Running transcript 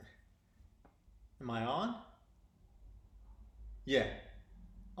Am I on? Yeah.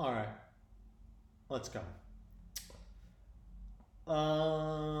 All right. Let's go.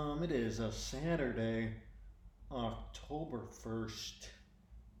 It is a Saturday, October 1st,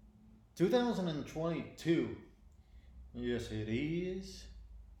 2022. Yes, it is.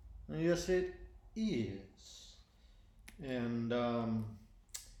 Yes, it is. And,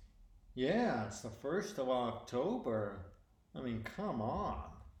 yeah, it's the 1st of October. I mean, come on.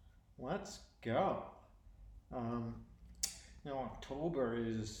 Let's go. Um, October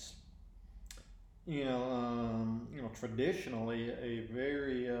is traditionally a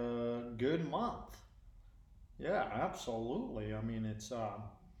very good month. Yeah, absolutely. I mean, if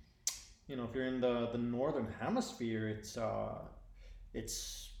you're in the northern hemisphere, it's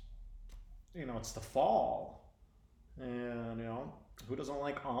it's the fall, and who doesn't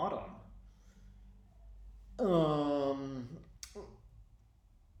like autumn? Um,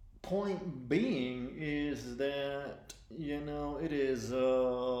 Point being is that it is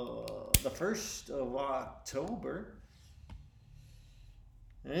the 1st of October,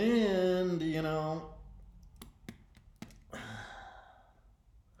 and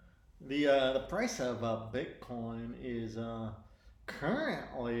the price of Bitcoin is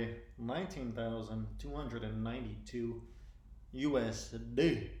currently 19,292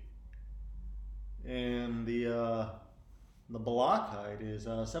 USD, and the block height is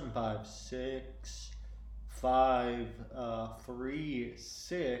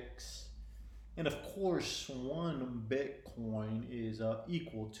 756,536, and of course, one Bitcoin is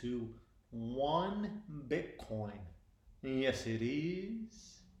equal to one Bitcoin. Yes, it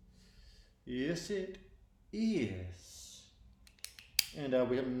is. Yes, it is. And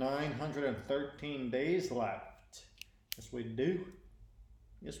we have 913 days left. Yes, we do.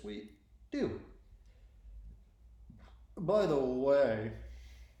 Yes, we do. By the way,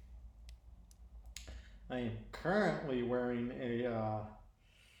 I am currently wearing a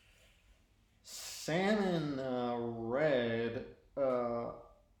salmon red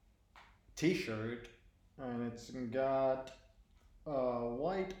t-shirt, and it's got a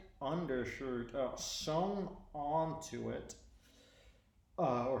white undershirt sewn onto it,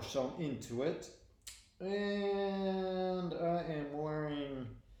 or sewn into it, and I am wearing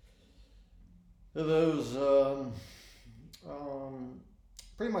those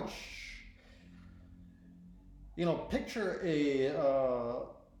pretty much, picture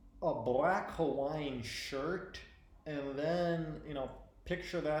a black Hawaiian shirt, and then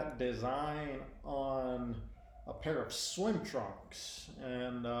picture that design on a pair of swim trunks,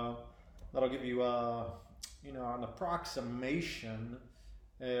 and that'll give you an approximation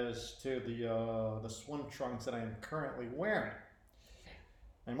as to the swim trunks that I am currently wearing.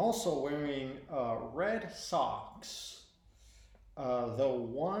 I'm also wearing red socks, though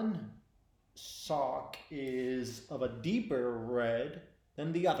one sock is of a deeper red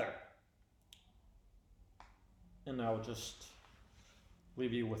than the other. And I'll just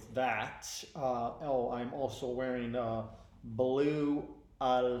leave you with that. I'm also wearing blue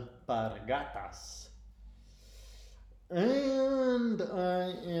alpargatas. And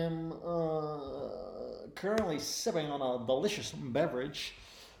I am currently sipping on a delicious beverage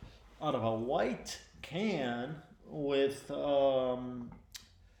out of a white can with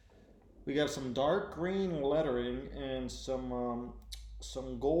we got some dark green lettering and some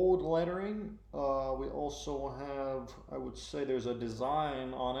gold lettering. We also have, I would say, there's a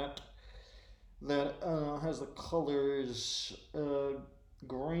design on it that has the colors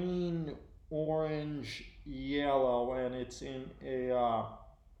green, orange, yellow, and it's in a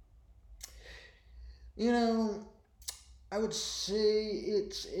I would say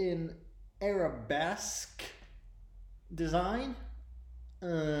it's in arabesque design.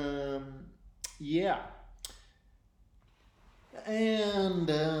 Yeah. And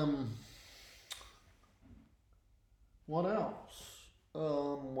what else?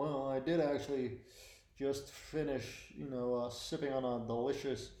 Well, I did actually just finish, sipping on a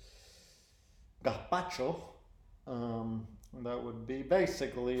delicious gazpacho. That would be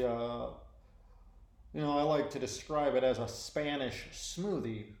basically, I like to describe it as a Spanish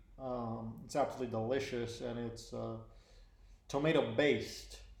smoothie. It's absolutely delicious, and it's tomato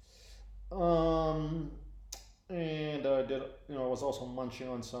based. And I did, I was also munching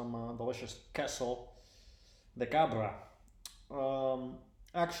on some delicious queso de cabra.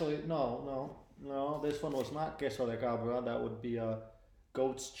 Actually, no. This one was not queso de cabra. That would be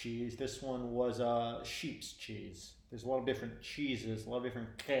goat's cheese. This one was sheep's cheese. There's a lot of different cheeses, a lot of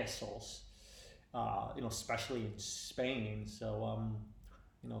different quesos. Especially in Spain. So,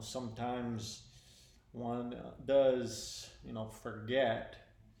 sometimes one does, forget